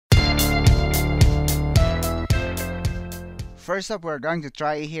First up, we're going to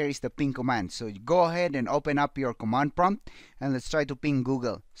try here is the ping command. So you go ahead and open up your command prompt and let's try to ping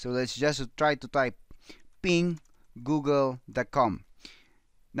Google. So let's just try to type ping google.com.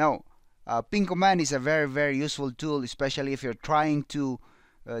 Now, ping command is a very useful tool, especially if you're trying to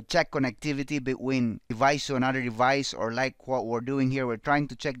check connectivity between device to another device, or like what we're doing here, we're trying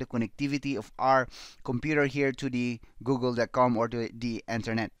to check the connectivity of our computer here to the google.com or to the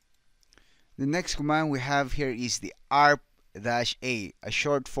internet. The next command we have here is the ARP-A, a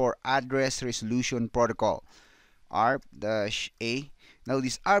short for Address Resolution Protocol. ARP-A. Now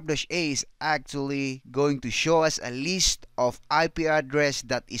this ARP-A is actually going to show us a list of IP address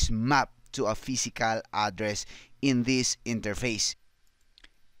that is mapped to a physical address in this interface.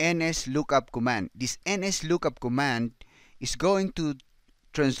 Nslookup command. This Nslookup command is going to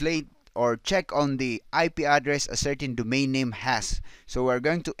translate or check on the IP address a certain domain name has. So we're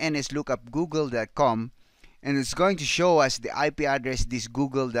going to nslookup google.com and it's going to show us the IP address this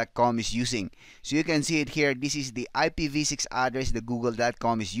google.com is using. So you can see it here. This is the IPv6 address the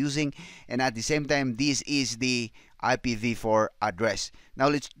google.com is using, and at the same time this is the IPv4 address. Now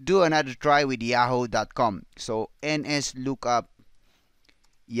let's do another try with yahoo.com. So nslookup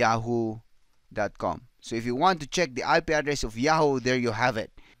yahoo.com. So if you want to check the IP address of Yahoo, there you have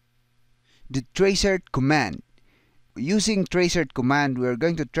it. The tracert command. Using tracert command, we're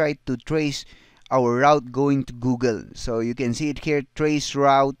going to try to trace our route going to Google. So you can see it here, trace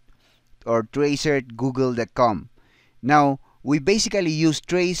route or tracert google.com. Now we basically use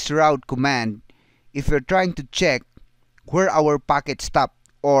trace route command if we're trying to check where our packet stopped,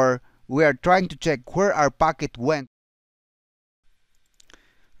 or we are trying to check where our packet went.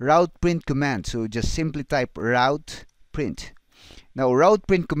 Route print command. So just simply type route print. Now route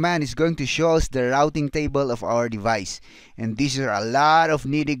print command is going to show us the routing table of our device, and these are a lot of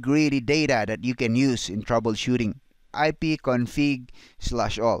nitty-gritty data that you can use in troubleshooting.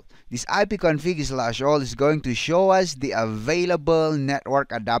 ipconfig/all. This ipconfig/all is going to show us the available network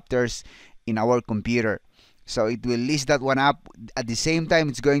adapters in our computer. So it will list that one up. At the same time,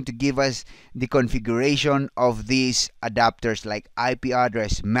 it's going to give us the configuration of these adapters like IP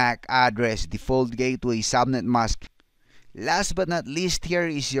address, MAC address, default gateway, subnet mask. Last but not least, here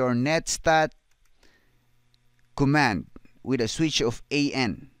is your netstat command with a switch of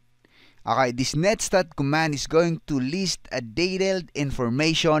AN. Okay, this netstat command is going to list a detailed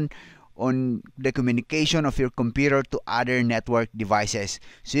information on the communication of your computer to other network devices.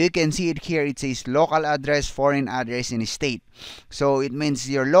 So you can see it here. It says local address, foreign address, and state. So it means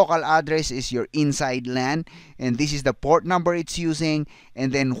your local address is your inside LAN, and this is the port number it's using,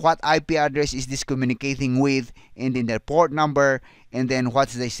 and then what IP address is this communicating with, and then the port number, and then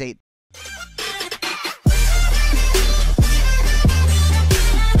what's the state.